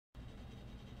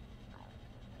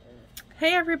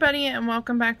Hey everybody, and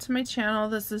welcome back to my channel.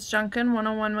 This is Junkin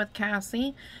 101 with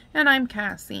Cassie, and I'm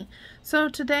Cassie. So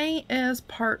today is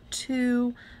part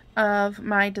 2 of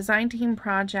my design team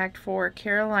project for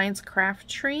Caroline's Craft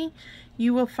Tree.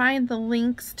 You will find the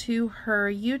links to her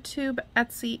YouTube,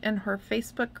 Etsy, and her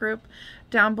Facebook group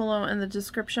down below in the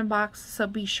description box, so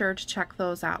be sure to check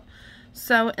those out.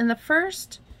 So in the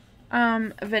first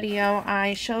video,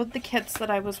 I showed the kits that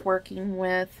I was working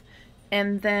with,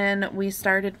 and then we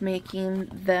started making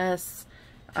this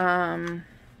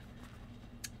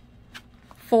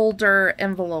folder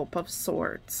envelope of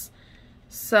sorts.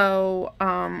 So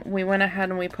we went ahead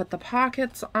and we put the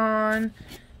pockets on.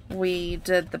 We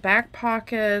did the back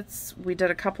pockets. We did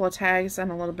a couple of tags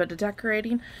and a little bit of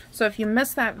decorating. So if you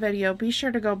missed that video, be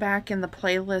sure to go back in the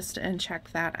playlist and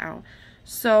check that out.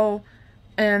 So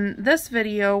in this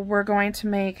video, we're going to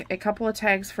make a couple of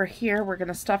tags for here. We're going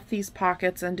to stuff these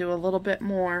pockets and do a little bit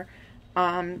more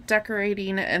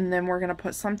decorating, and then we're going to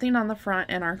put something on the front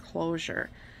in our closure.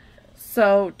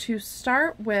 So to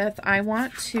start with, I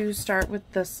want to start with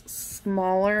this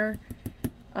smaller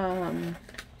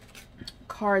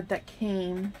card that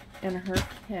came in her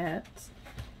kit,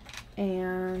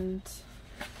 and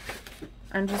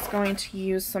I'm just going to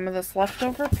use some of this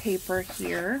leftover paper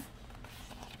here.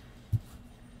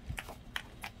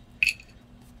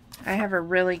 I have a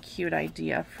really cute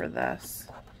idea for this,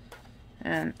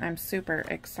 and I'm super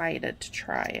excited to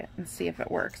try it and see if it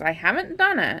works. I haven't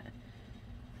done it,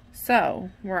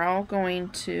 so we're all going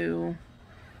to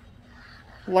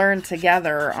learn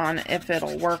together on if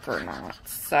it'll work or not.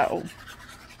 So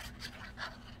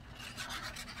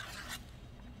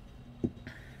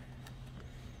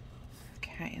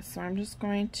okay, so I'm just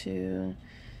going to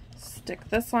stick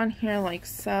this on here like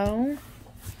so.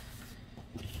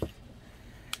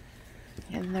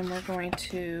 And then we're going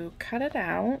to cut it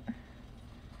out.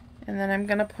 And then I'm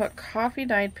going to put coffee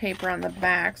dyed paper on the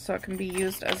back so it can be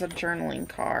used as a journaling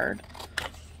card.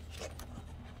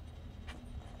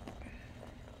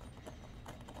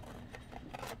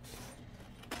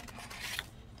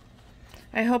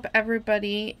 I hope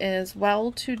everybody is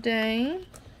well today.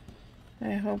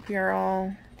 I hope you're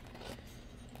all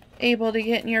able to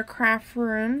get in your craft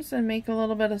rooms and make a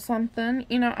little bit of something.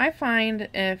 You know, I find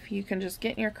if you can just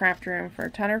get in your craft room for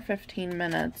 10 or 15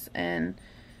 minutes and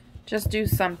just do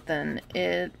something,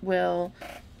 it will,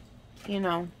 you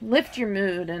know, lift your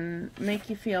mood and make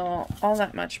you feel all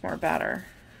that much more better.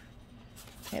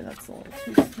 Okay, that's a little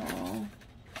too small.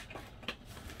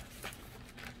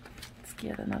 Let's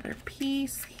get another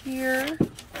piece here.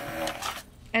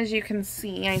 As you can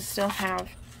see, I still have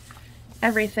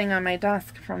everything on my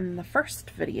desk from the first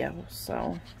video,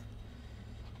 so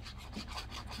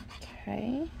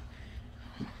okay.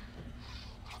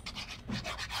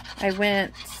 I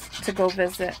went to go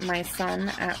visit my son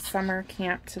at summer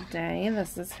camp today.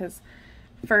 This is his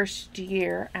first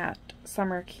year at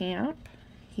summer camp.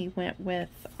 He went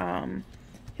with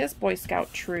his Boy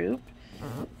Scout troop,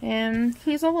 and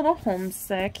he's a little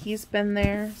homesick. He's been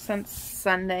there since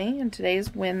Sunday, and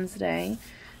today's Wednesday,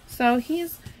 so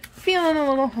he's feeling a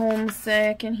little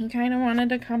homesick, and he kind of wanted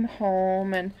to come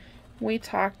home, and we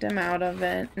talked him out of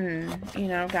it, and, you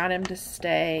know, got him to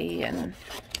stay, and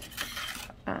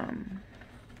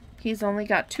he's only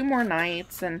got 2 more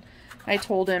nights, and I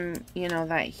told him, you know,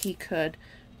 that he could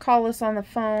call us on the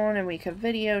phone and we could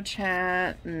video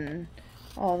chat and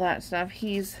all that stuff.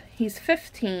 He's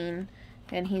 15,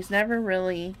 and he's never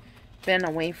really been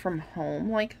away from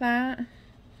home like that.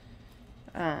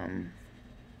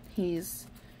 He's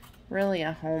really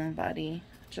a homebody,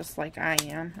 just like I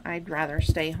am. I'd rather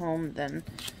stay home than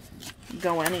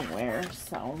go anywhere,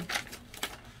 so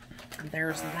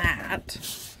there's that.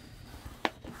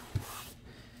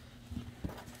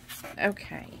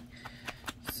 Okay,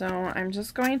 so I'm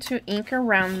just going to ink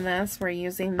around this. We're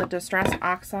using the Distress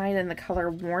Oxide in the color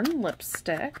Worn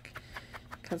Lipstick,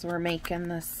 because we're making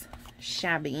this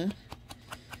shabby.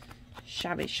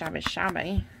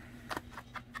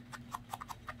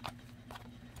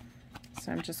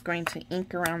 So I'm just going to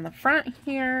ink around the front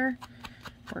here.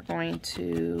 We're going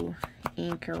to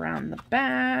ink around the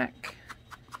back.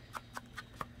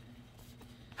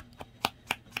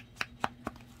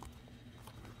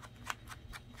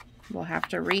 We'll have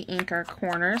to re-ink our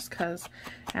corners because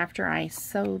after I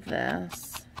sew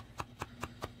this,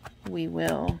 we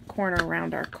will corner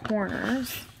around our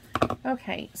corners.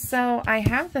 Okay, so I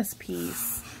have this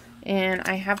piece, and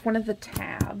I have one of the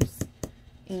tabs.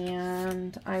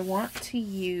 And I want to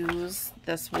use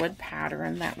this wood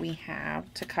pattern that we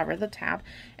have to cover the tab.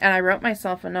 And I wrote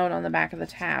myself a note on the back of the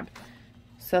tab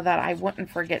so that I wouldn't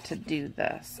forget to do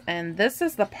this. And this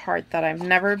is the part that I've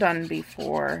never done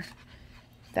before.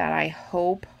 that I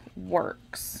hope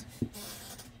works.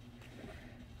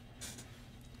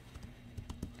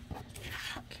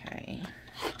 Okay.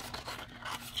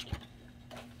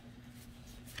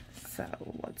 So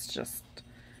let's just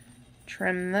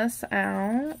trim this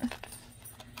out.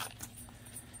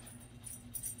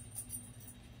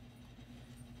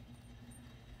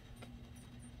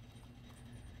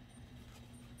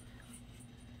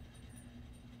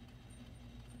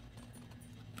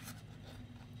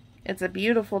 It's a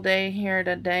beautiful day here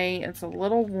today. It's a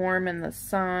little warm in the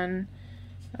sun.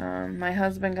 My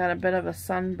husband got a bit of a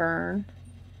sunburn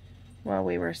while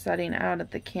we were setting out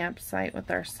at the campsite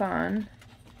with our son.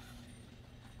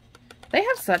 They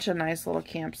have such a nice little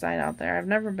campsite out there. I've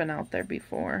never been out there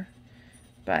before,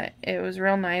 but it was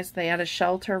real nice. They had a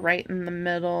shelter right in the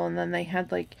middle, and then they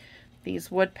had like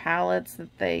these wood pallets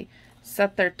that they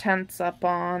set their tents up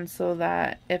on so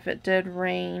that if it did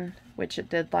rain, which it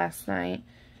did last night,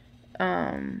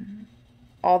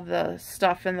 all the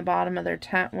stuff in the bottom of their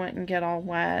tent wouldn't get all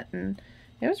wet, and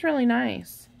it was really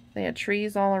nice. They had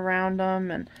trees all around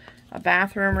them and a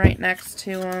bathroom right next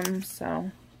to them.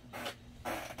 So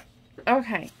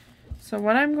okay, so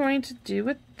what I'm going to do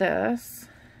with this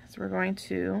is we're going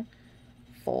to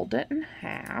fold it in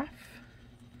half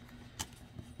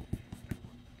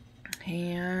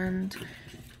and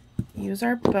use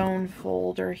our bone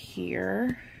folder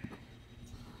here.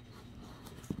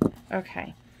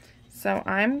 Okay, so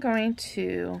I'm going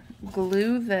to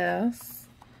glue this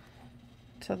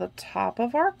to the top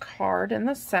of our card in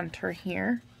the center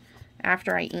here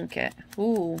after I ink it.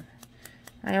 Ooh,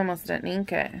 I almost didn't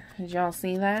ink it. Did y'all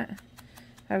see that?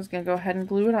 I was going to go ahead and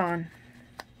glue it on.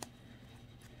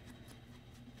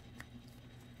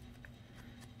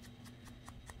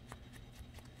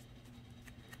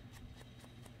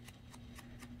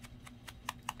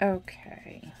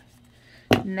 Okay.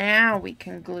 Now we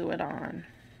can glue it on.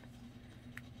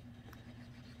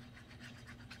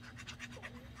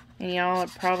 And y'all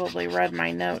have probably read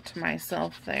my note to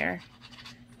myself there.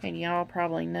 And y'all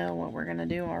probably know what we're going to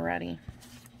do already.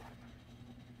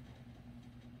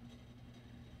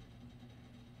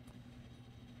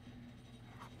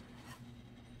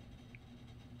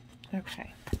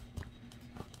 Okay.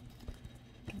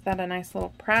 Give that a nice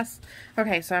little press.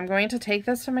 Okay, so I'm going to take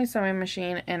this to my sewing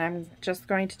machine and I'm just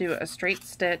going to do a straight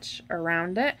stitch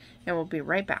around it, and we'll be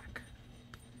right back.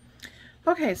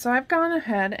 Okay, so I've gone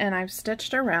ahead and I've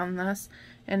stitched around this,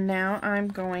 and now I'm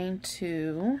going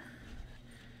to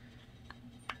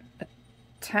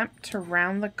attempt to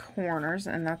round the corners,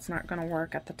 and that's not going to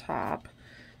work at the top.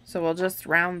 So we'll just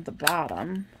round the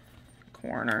bottom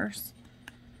corners,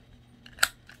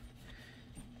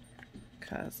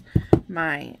 because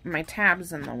my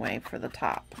tab's in the way for the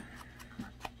top.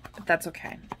 But that's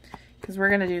okay, because we're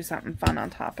going to do something fun on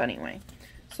top anyway.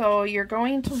 So you're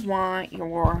going to want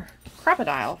your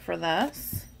crocodile for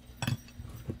this.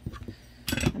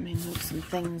 Let me move some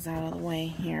things out of the way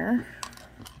here.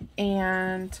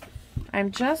 And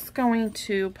I'm just going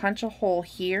to punch a hole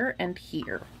here and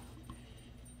here.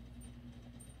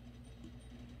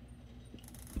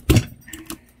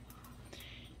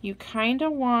 You kind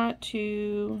of want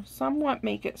to somewhat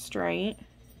make it straight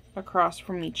across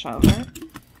from each other.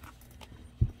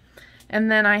 And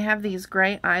then I have these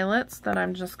gray eyelets that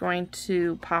I'm just going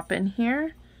to pop in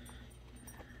here.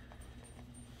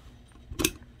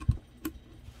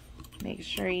 Make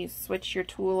sure you switch your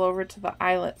tool over to the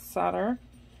eyelet setter.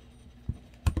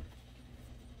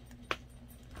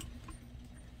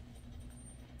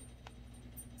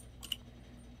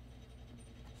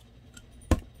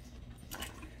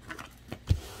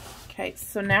 Okay,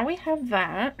 so now we have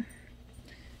that.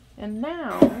 And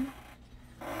now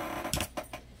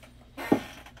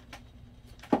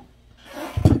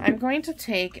I'm going to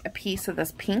take a piece of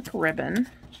this pink ribbon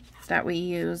that we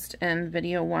used in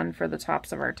video 1 for the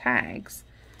tops of our tags.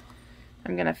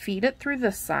 I'm going to feed it through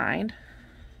this side,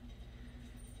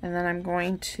 and then I'm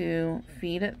going to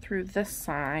feed it through this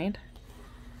side,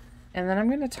 and then I'm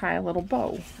going to tie a little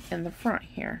bow in the front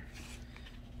here.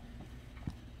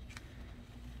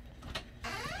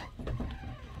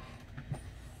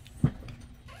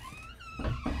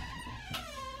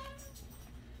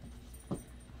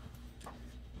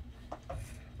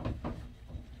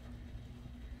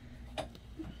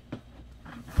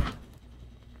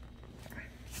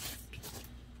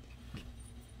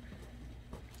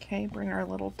 Okay, bring our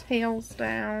little tails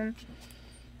down.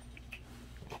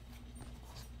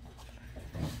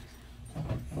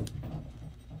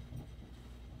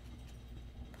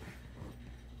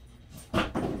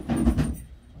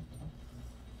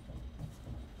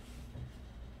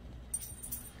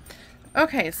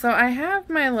 Okay, so I have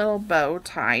my little bow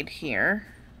tied here.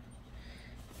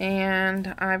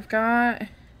 And I've got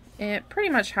it pretty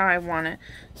much how I want it.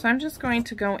 So I'm just going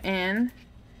to go in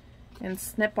and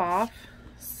snip off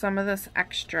some of this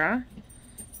extra.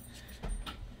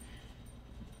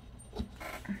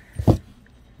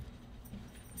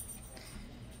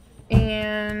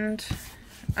 And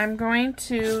I'm going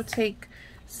to take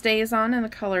Stays On in the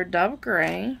color Dove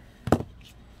Gray.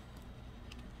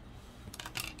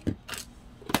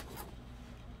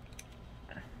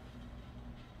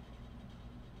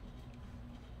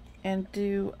 And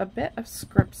do a bit of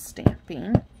script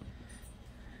stamping.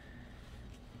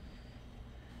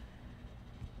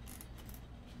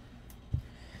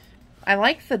 I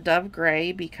like the Dove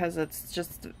Gray because it's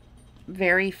just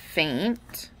very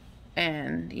faint,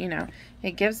 and you know,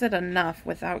 it gives it enough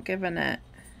without giving it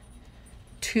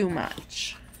too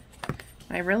much.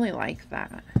 I really like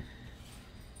that.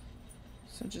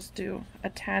 So just do a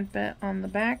tad bit on the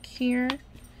back here.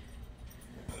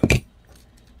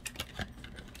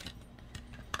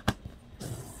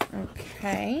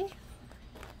 Okay,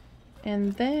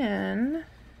 and then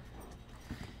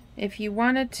if you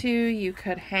wanted to, you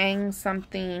could hang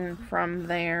something from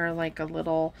there, like a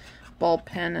little ball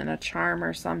pen and a charm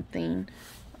or something.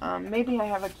 Maybe I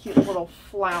have a cute little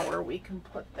flower we can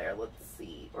put there. Let's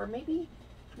see, or maybe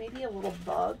a little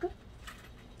bug.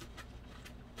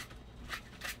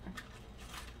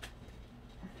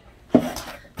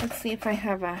 Let's see if I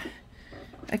have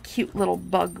a cute little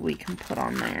bug we can put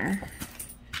on there.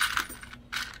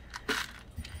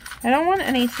 I don't want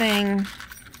anything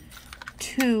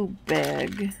too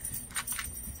big.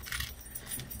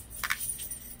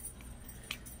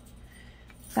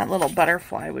 That little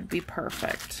butterfly would be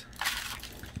perfect.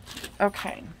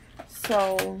 Okay,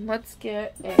 so let's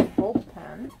get a bold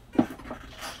pen.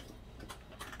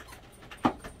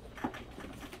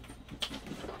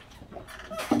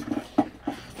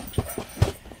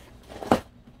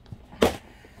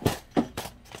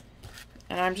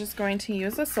 And I'm just going to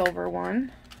use a silver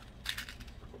one.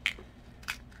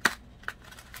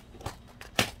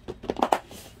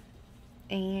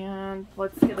 And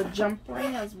let's get a jump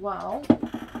ring as well.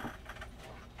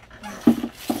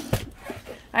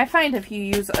 I find if you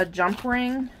use a jump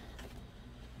ring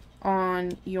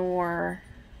on your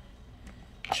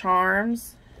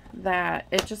charms that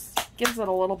it just gives it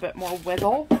a little bit more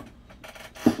wiggle.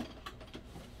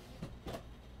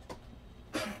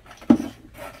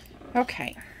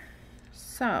 Okay,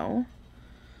 so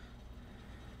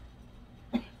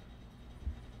let's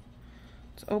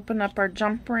open up our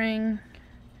jump ring.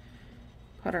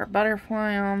 Put our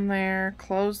butterfly on there,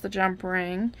 close the jump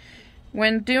ring.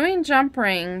 When doing jump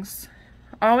rings,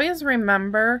 always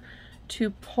remember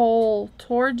to pull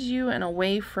towards you and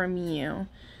away from you.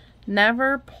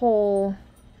 Never pull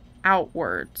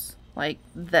outwards like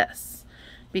this,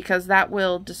 because that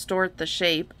will distort the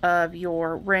shape of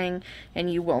your ring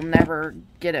and you will never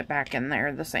get it back in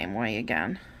there the same way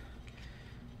again.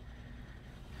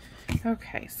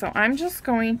 Okay, so I'm just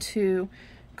going to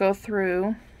go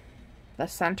through the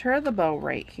center of the bow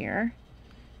right here.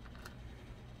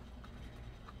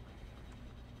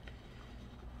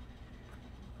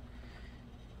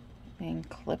 And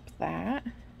clip that.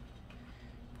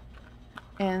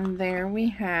 And there we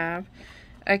have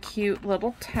a cute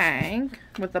little tag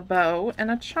with a bow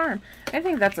and a charm. I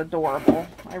think that's adorable.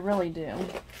 I really do.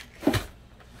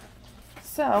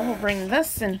 So we'll bring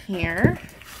this in here.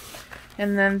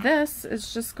 And then this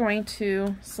is just going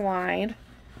to slide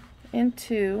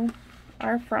into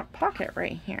our front pocket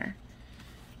right here.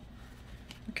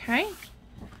 Okay.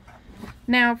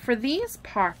 Now for these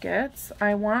pockets,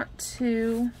 I want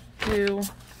to do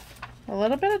a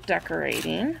little bit of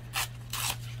decorating.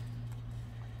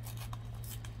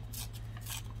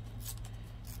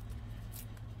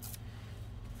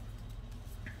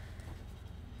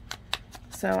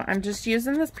 So I'm just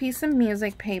using this piece of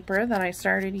music paper that I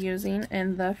started using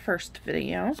in the first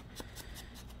video.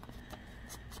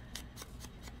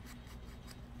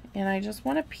 And I just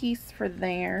want a piece for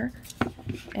there.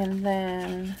 And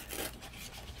then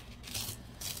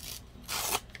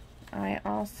I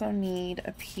also need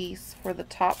a piece for the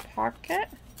top pocket.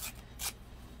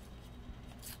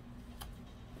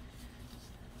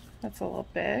 That's a little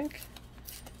big.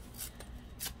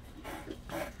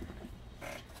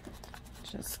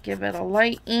 Just give it a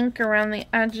light ink around the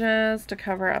edges to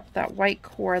cover up that white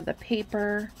core of the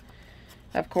paper.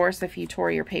 Of course, if you tore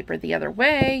your paper the other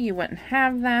way, you wouldn't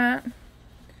have that.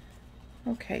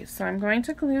 Okay, so I'm going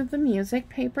to glue the music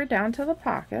paper down to the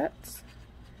pockets.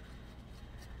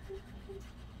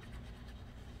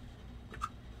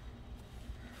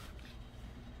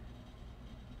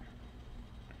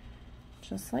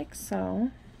 Just like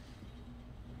so.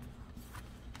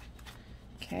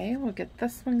 Okay, we'll get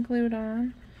this one glued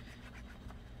on.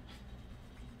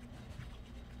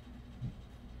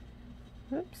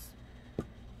 Oops.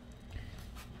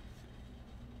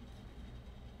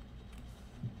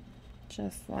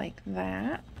 Just like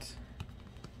that.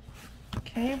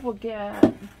 Okay, we'll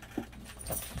get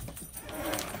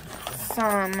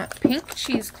some pink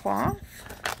cheesecloth.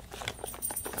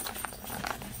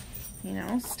 You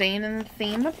know, staying in the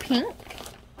theme of pink.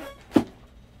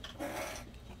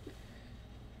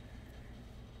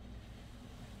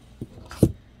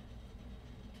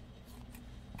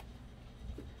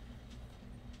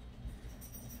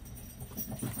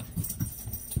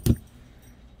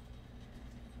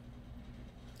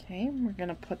 Okay, we're going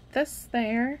to put this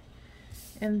there,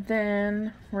 and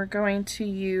then we're going to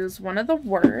use one of the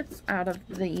words out of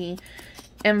the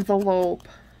envelope,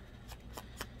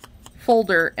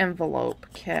 folder envelope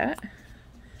kit.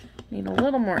 Need a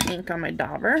little more ink on my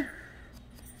dauber.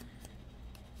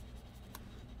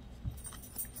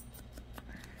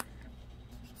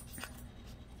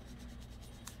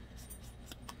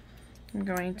 I'm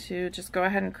going to just go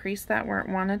ahead and crease that where it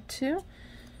wanted to.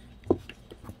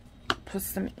 Put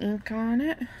some ink on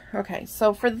it. Okay,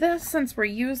 so for this, since we're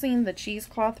using the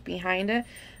cheesecloth behind it,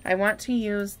 I want to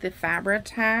use the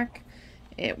Fabri-Tac.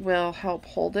 It will help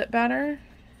hold it better.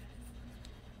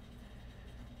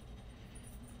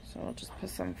 So I'll just put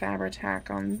some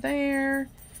Fabri-Tac on there,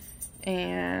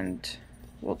 and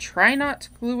we'll try not to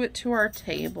glue it to our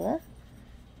table.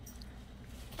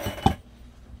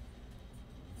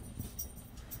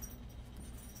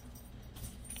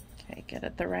 Okay, get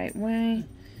it the right way.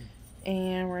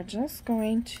 And we're just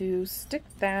going to stick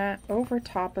that over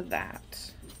top of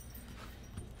that.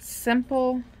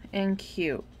 Simple and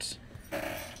cute.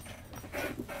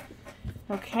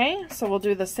 Okay, so we'll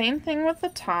do the same thing with the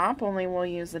top, only we'll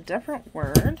use a different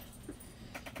word.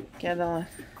 Get a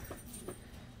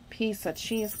piece of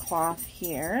cheesecloth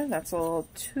here. That's a little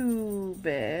too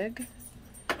big.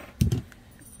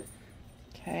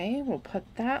 Okay, we'll put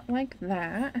that like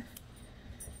that.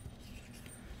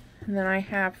 And then I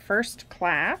have first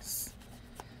class.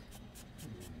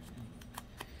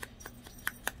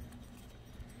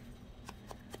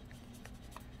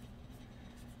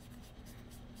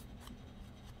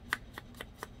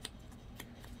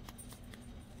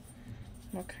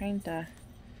 We'll kind of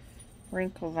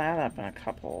wrinkle that up in a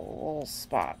couple little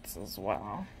spots as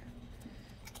well.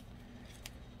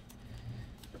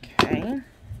 Okay.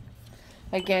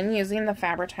 Again, using the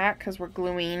Fabri-Tac because we're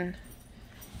gluing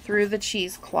through the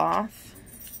cheesecloth.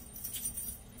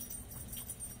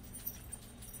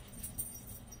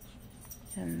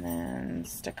 And then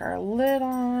stick our lid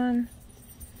on.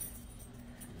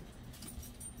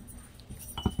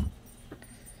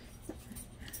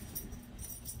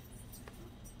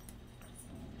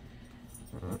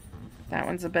 That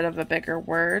one's a bit of a bigger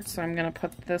word, so I'm going to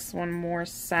put this one more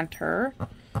center.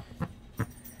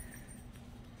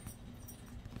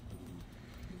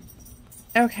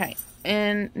 Okay.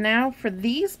 And now for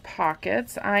these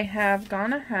pockets, I have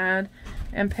gone ahead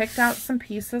and picked out some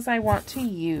pieces I want to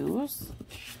use.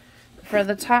 For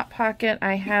the top pocket,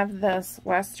 I have this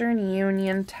Western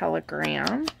Union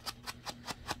telegram.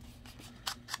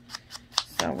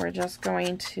 So we're just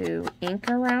going to ink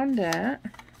around it.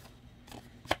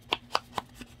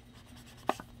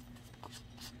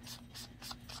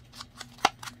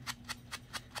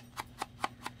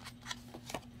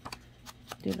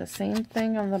 Do the same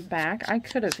thing on the back. I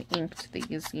could have inked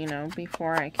these, you know,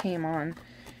 before I came on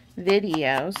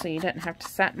video, so you didn't have to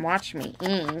sit and watch me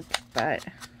ink, but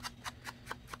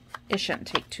it shouldn't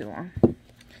take too long.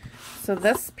 So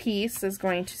this piece is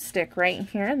going to stick right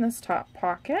here in this top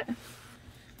pocket.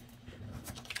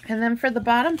 And then for the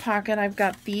bottom pocket, I've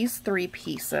got these three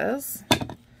pieces.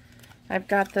 I've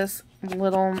got this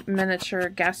little miniature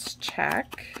guest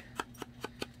check.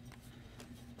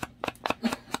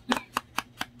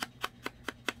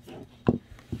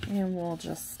 And we'll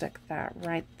just stick that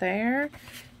right there.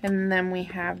 And then we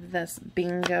have this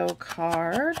bingo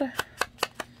card.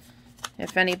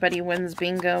 If anybody wins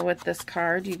bingo with this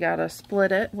card, you gotta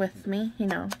split it with me. You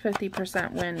know,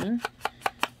 50% winning.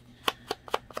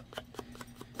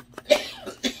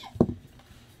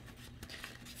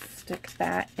 Stick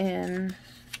that in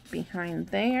behind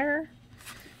there.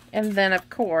 And then, of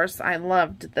course, I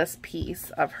loved this piece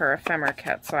of her ephemera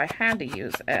kit, so I had to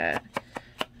use it.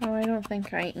 Oh, I don't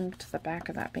think I inked the back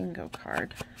of that bingo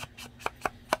card.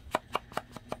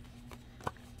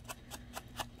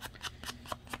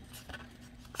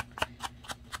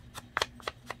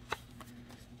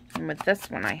 And with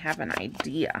this one, I have an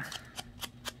idea.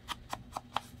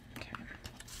 Okay.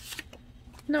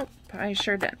 Nope, I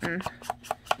sure didn't.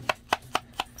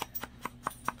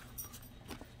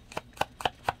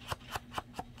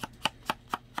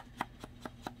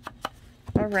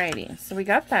 Alrighty, so we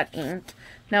got that inked.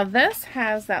 Now this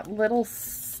has that little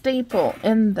staple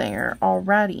in there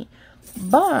already,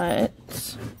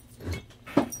 but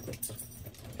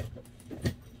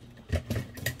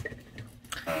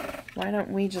why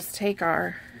don't we just take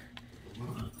our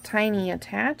tiny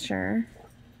attacher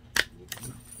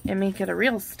and make it a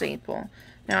real staple.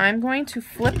 Now I'm going to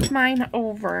flip mine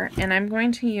over and I'm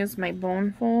going to use my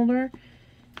bone folder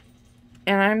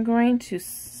and I'm going to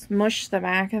smush the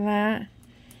back of that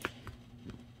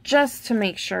just to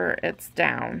make sure it's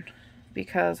down,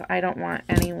 because I don't want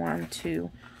anyone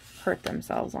to hurt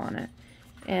themselves on it.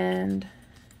 And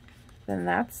then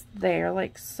that's there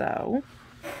like so.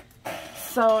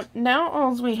 So now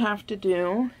all we have to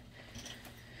do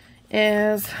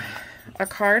is a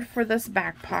card for this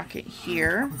back pocket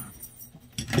here,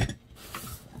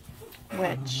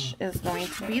 which is going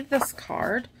to be this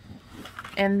card,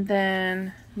 and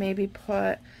then maybe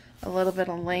put a little bit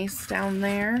of lace down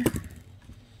there.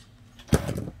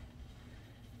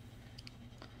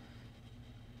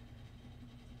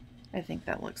 I think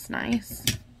that looks nice.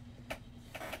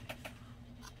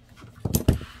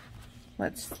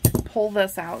 Let's pull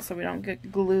this out so we don't get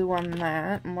glue on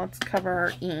that, and let's cover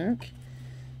our ink.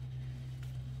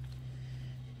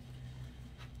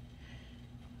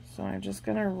 So I'm just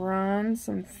going to run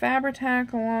some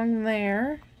Fabri-Tac along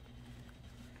there.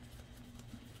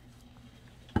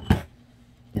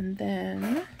 And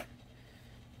then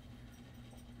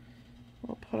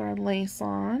we'll put our lace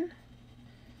on.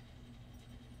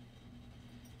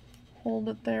 Hold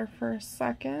it there for a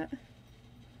second.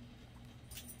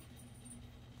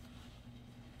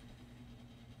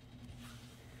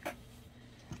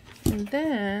 And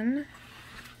then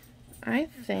I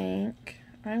think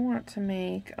I want to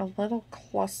make a little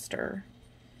cluster.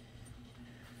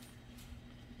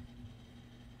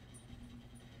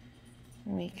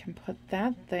 We can put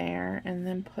that there and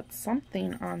then put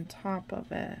something on top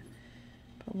of it.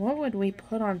 But what would we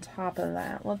put on top of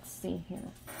that? Let's see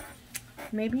here.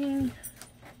 Maybe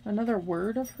another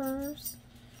word of hers,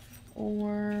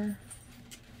 or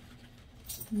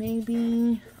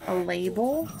maybe a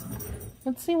label.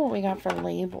 Let's see what we got for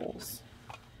labels.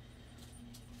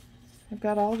 I've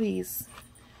got all these.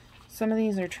 Some of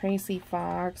these are Tracy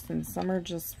Fox and some are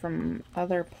just from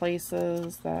other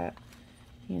places that,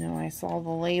 you know, I saw the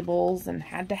labels and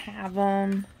had to have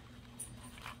them.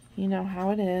 You know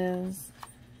how it is.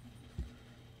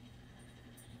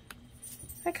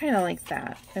 I kind of like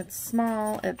that. It's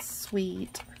small, it's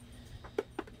sweet,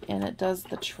 and it does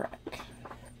the trick.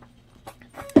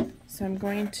 So I'm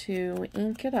going to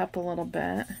ink it up a little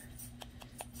bit.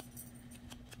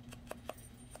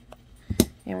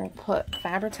 And we'll put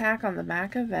Fabri-Tac on the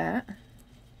back of it.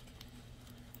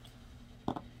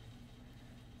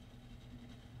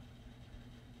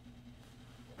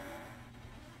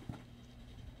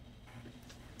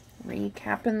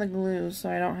 Recapping the glue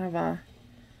so I don't have a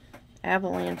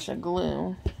avalanche of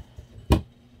glue.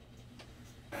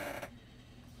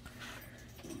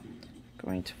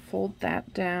 Going to fold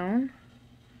that down,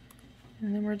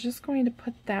 and then we're just going to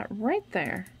put that right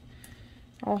there.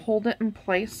 I'll hold it in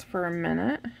place for a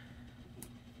minute,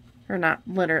 or not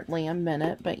literally a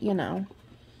minute, but you know.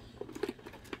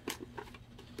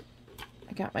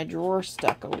 I got my drawer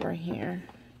stuck over here.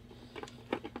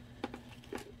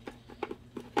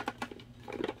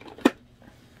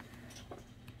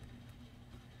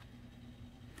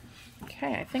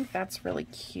 Okay, I think that's really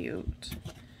cute.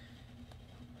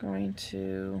 Going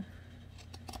to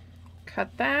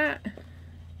cut that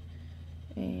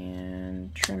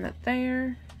and trim it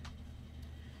there.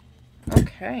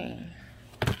 Okay.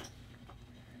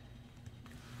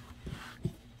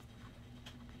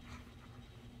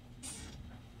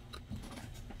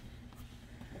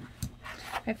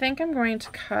 I think I'm going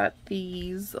to cut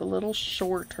these a little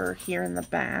shorter here in the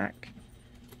back.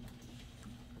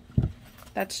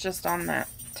 That's just on that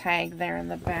tag there in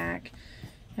the back.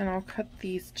 And I'll cut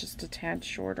these just a tad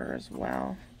shorter as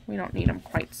well. We don't need them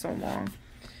quite so long.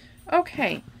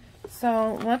 Okay,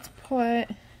 so let's put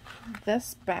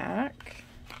this back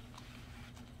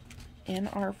in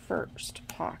our first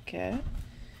pocket.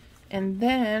 And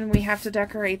then we have to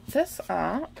decorate this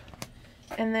up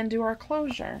and then do our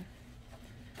closure.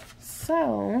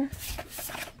 So,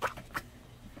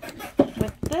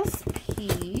 with this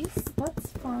piece,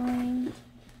 let's find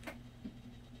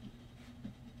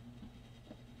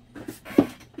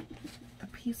a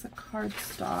piece of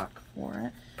cardstock for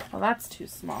it. Well, that's too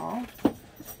small.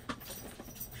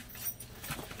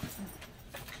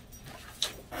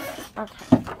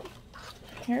 Okay,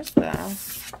 here's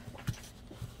this.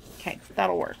 Okay,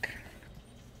 that'll work.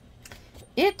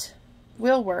 It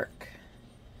will work.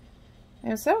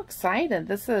 I'm so excited.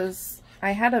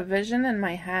 I had a vision in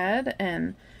my head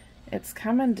and it's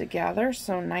coming together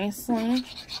so nicely.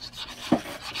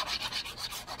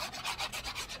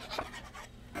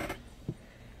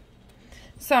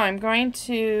 So I'm going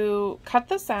to cut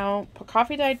this out, put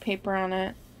coffee dyed paper on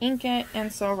it, ink it,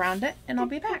 and sew around it, and I'll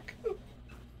be back.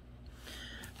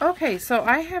 Okay, so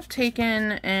I have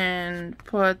taken and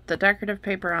put the decorative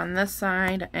paper on this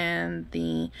side and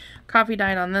the coffee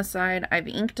dyed on this side. I've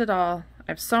inked it all.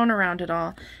 I've sewn around it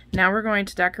all. Now we're going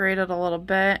to decorate it a little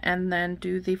bit and then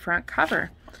do the front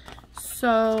cover.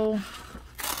 So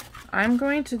I'm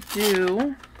going to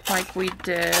do like we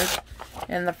did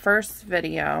in the first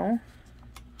video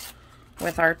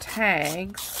with our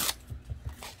tags,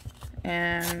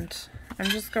 and I'm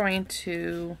just going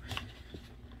to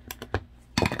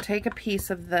take a piece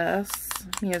of this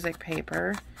music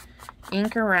paper,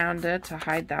 ink around it to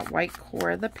hide that white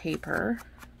core of the paper,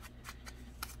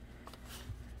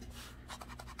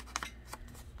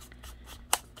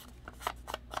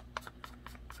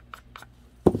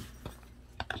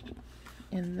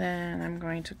 and then I'm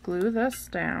going to glue this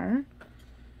down.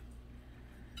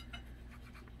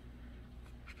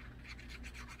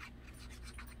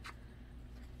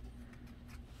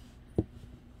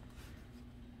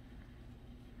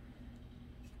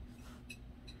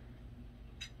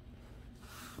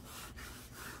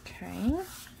 Okay,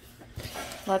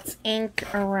 let's ink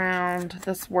around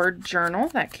this word journal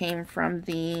that came from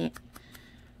the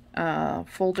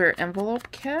folder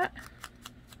envelope kit.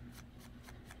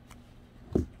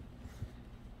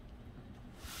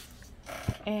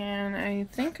 And I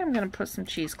think I'm going to put some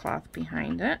cheesecloth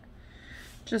behind it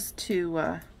just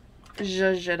to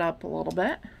zhuzh it up a little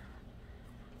bit.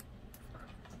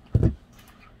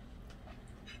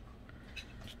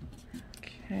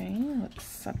 Okay, let's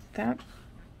set that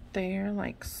there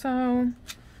like so.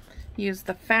 Use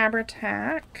the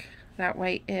Fabri-Tac, that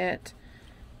way it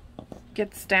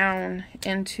gets down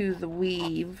into the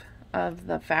weave of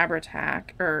the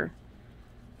Fabri-Tac, or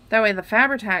that way the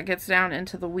Fabri-Tac gets down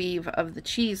into the weave of the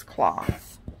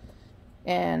cheesecloth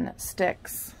and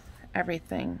sticks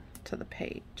everything to the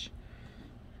page.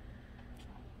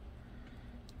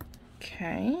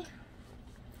 Okay.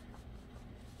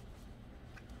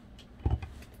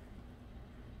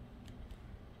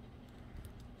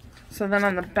 So then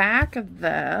on the back of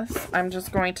this, I'm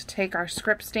just going to take our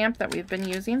script stamp that we've been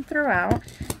using throughout,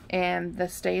 and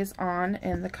this stays on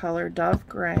in the color Dove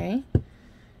Gray,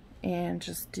 and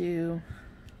just do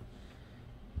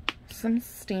some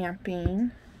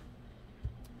stamping.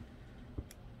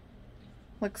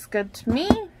 Looks good to me.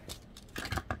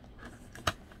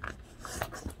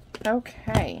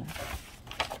 Okay.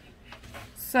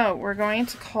 So we're going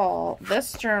to call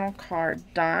this journal card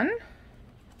done.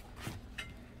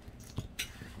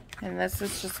 And this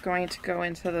is just going to go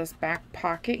into this back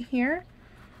pocket here.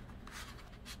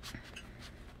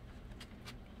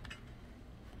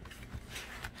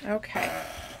 Okay,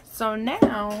 so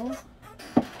now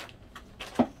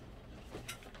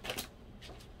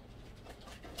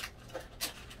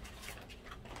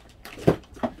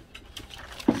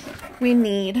we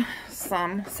need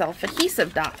some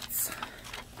self-adhesive dots.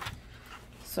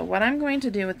 So what I'm going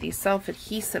to do with these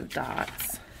self-adhesive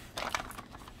dots,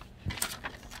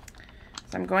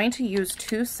 I'm going to use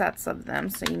 2 sets of them,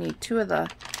 so you need 2 of the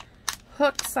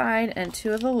hook side and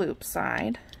 2 of the loop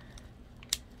side.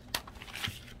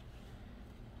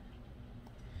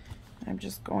 I'm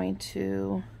just going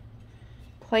to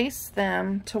place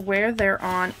them to where they're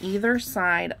on either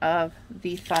side of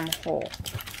the thumb hole.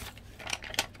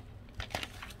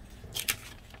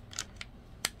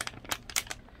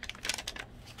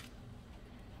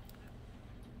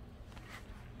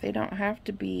 They don't have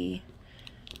to be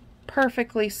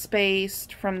perfectly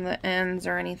spaced from the ends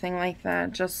or anything like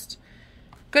that, just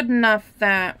good enough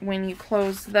that when you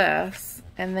close this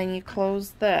and then you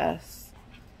close this,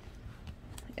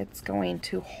 it's going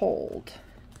to hold.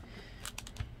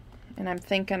 And I'm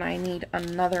thinking I need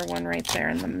another one right there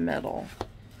in the middle.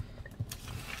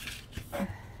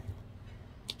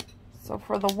 So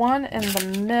for the one in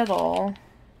the middle,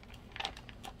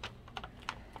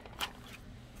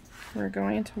 we're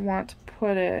going to want to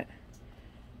put it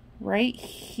right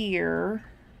here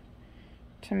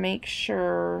to make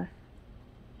sure.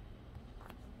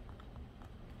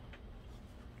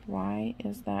 Why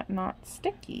is that not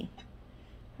sticky?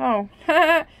 Oh,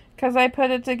 because I put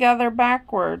it together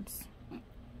backwards.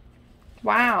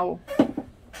 Wow,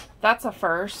 that's a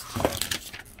first.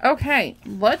 Okay,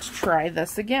 let's try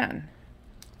this again.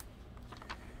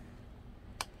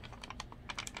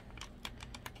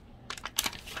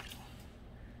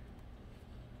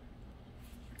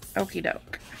 Okie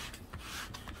doke.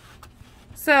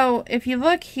 So if you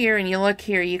look here and you look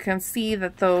here, you can see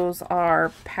that those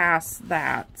are past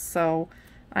that. So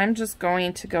I'm just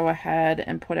going to go ahead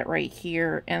and put it right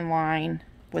here in line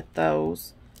with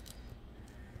those.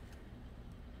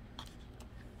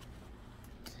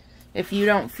 If you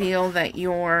don't feel that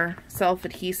your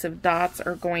self-adhesive dots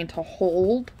are going to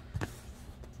hold,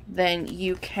 then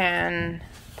you can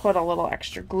put a little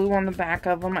extra glue on the back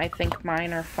of them. I think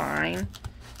mine are fine.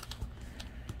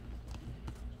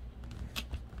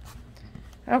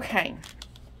 Okay,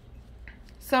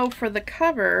 so for the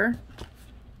cover,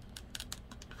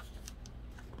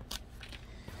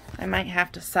 I might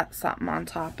have to set something on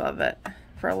top of it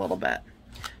for a little bit.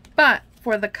 But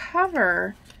for the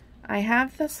cover, I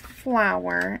have this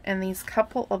flower and these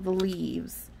couple of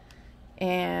leaves,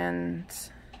 and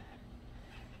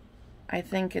I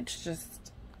think it's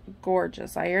just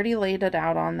gorgeous. I already laid it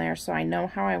out on there, so I know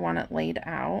how I want it laid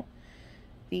out.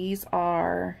 These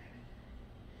are,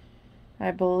 I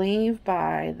believe,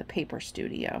 by the Paper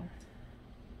Studio.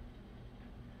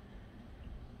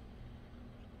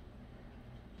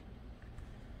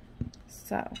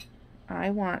 So I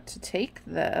want to take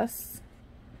this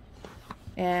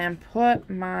and put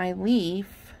my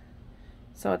leaf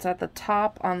so it's at the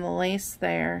top on the lace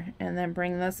there, and then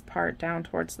bring this part down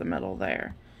towards the middle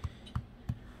there.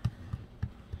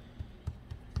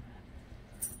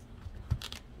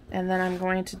 And then I'm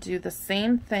going to do the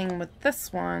same thing with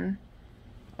this one,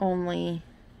 only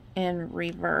in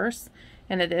reverse.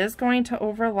 And it is going to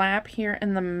overlap here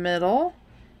in the middle,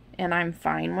 and I'm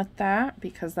fine with that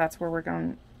because that's where we're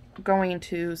going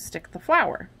to stick the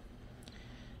flower.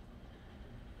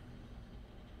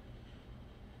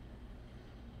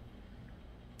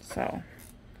 So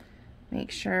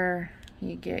make sure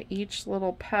you get each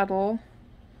little petal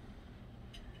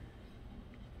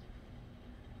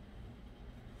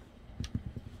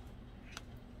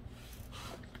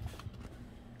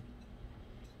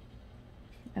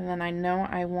and then I know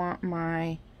I want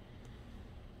my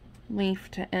leaf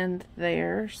to end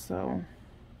there, so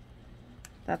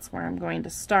that's where I'm going to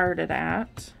start it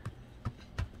at.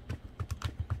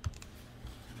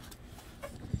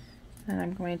 And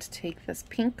I'm going to take this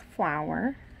pink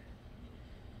flower,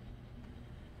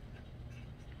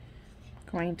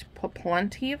 going to put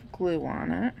plenty of glue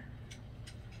on it,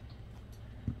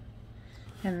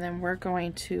 and then we're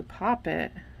going to pop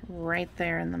it right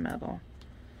there in the middle.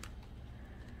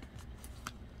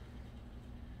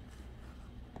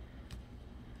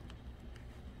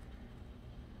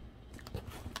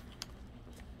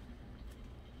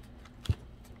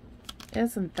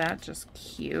 Isn't that just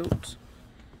cute?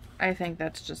 I think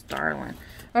that's just darling.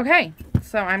 Okay,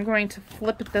 so I'm going to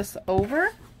flip this over,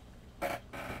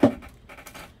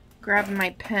 grab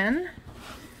my pen,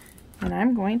 and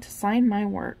I'm going to sign my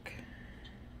work.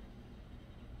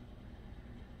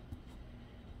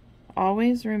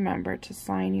 Always remember to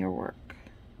sign your work.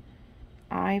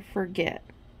 I forget,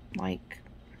 like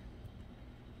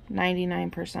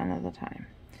 99% of the time.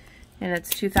 And it's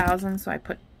 2000, so I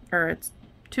put, or it's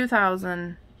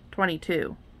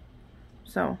 2022.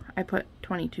 So I put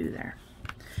 22 there.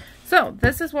 So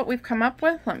this is what we've come up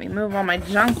with. Let me move all my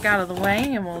junk out of the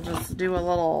way and we'll just do a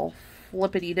little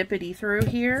flippity-dippity through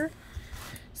here.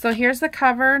 So here's the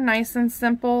cover, nice and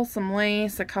simple. Some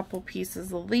lace, a couple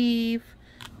pieces of leaf,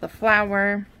 the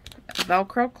flower,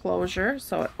 Velcro closure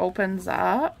so it opens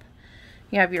up.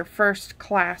 You have your first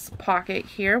class pocket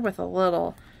here with a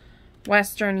little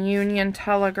Western Union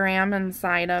telegram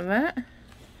inside of it.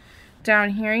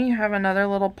 Down here you have another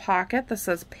little pocket that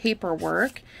says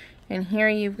paperwork, and here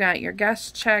you've got your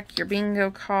guest check, your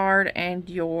bingo card, and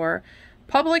your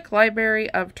Public Library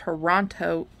of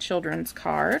Toronto children's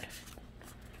card.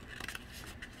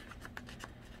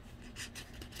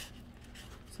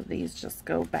 So these just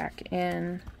go back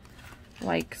in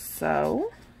like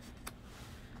so.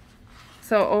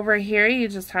 So over here you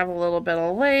just have a little bit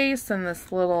of lace and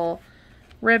this little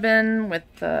ribbon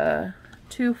with the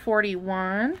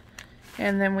 241.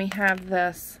 And then we have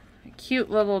this cute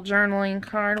little journaling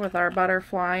card with our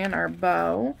butterfly and our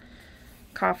bow.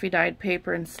 Coffee dyed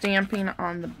paper and stamping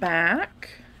on the back.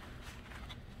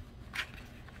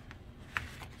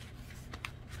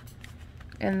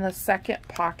 In the second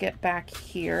pocket back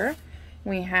here,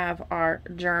 we have our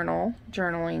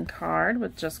journaling card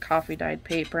with just coffee dyed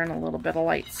paper and a little bit of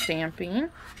light stamping.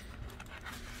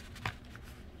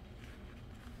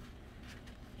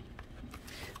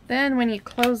 Then when you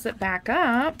close it back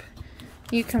up,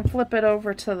 you can flip it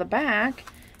over to the back,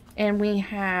 and we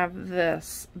have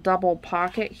this double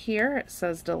pocket here. It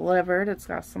says delivered. It's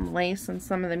got some lace and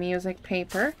some of the music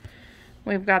paper.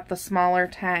 We've got the smaller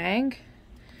tag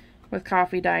with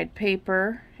coffee dyed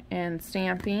paper and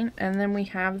stamping, and then we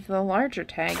have the larger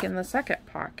tag in the second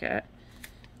pocket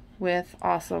with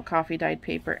also coffee dyed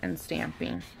paper and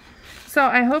stamping. So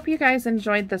I hope you guys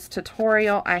enjoyed this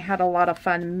tutorial. I had a lot of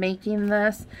fun making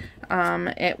this.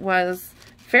 It was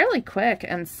fairly quick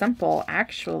and simple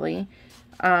actually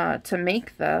to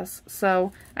make this.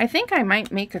 So I think I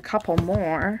might make a couple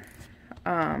more.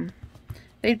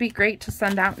 They'd be great to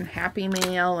send out in Happy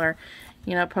Mail, or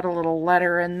you know, put a little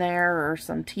letter in there, or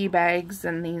some tea bags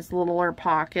in these littler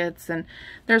pockets. And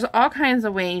there's all kinds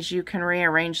of ways you can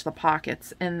rearrange the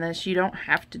pockets in this. You don't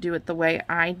have to do it the way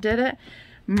I did it.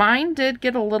 Mine did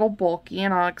get a little bulky,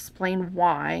 and I'll explain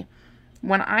why.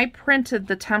 When I printed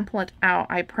the template out,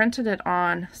 I printed it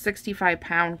on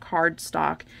 65-pound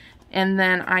cardstock, and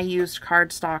then I used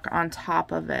cardstock on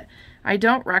top of it. I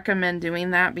don't recommend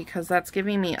doing that because that's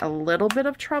giving me a little bit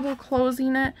of trouble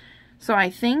closing it. So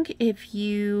I think if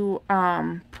you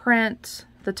print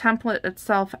the template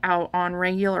itself out on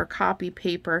regular copy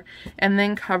paper and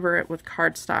then cover it with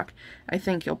cardstock, I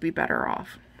think you'll be better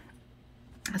off.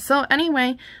 So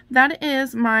anyway, that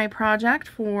is my project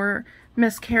for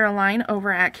Miss Caroline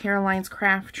over at Caroline's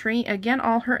Craft Tree. Again,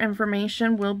 all her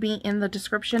information will be in the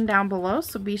description down below,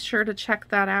 so be sure to check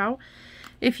that out.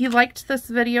 If you liked this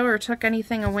video or took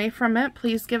anything away from it,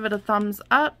 please give it a thumbs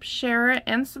up, share it,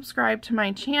 and subscribe to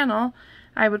my channel.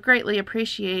 I would greatly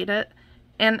appreciate it.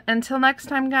 And until next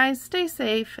time, guys, stay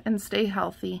safe and stay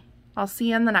healthy. I'll see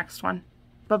you in the next one.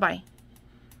 Bye-bye.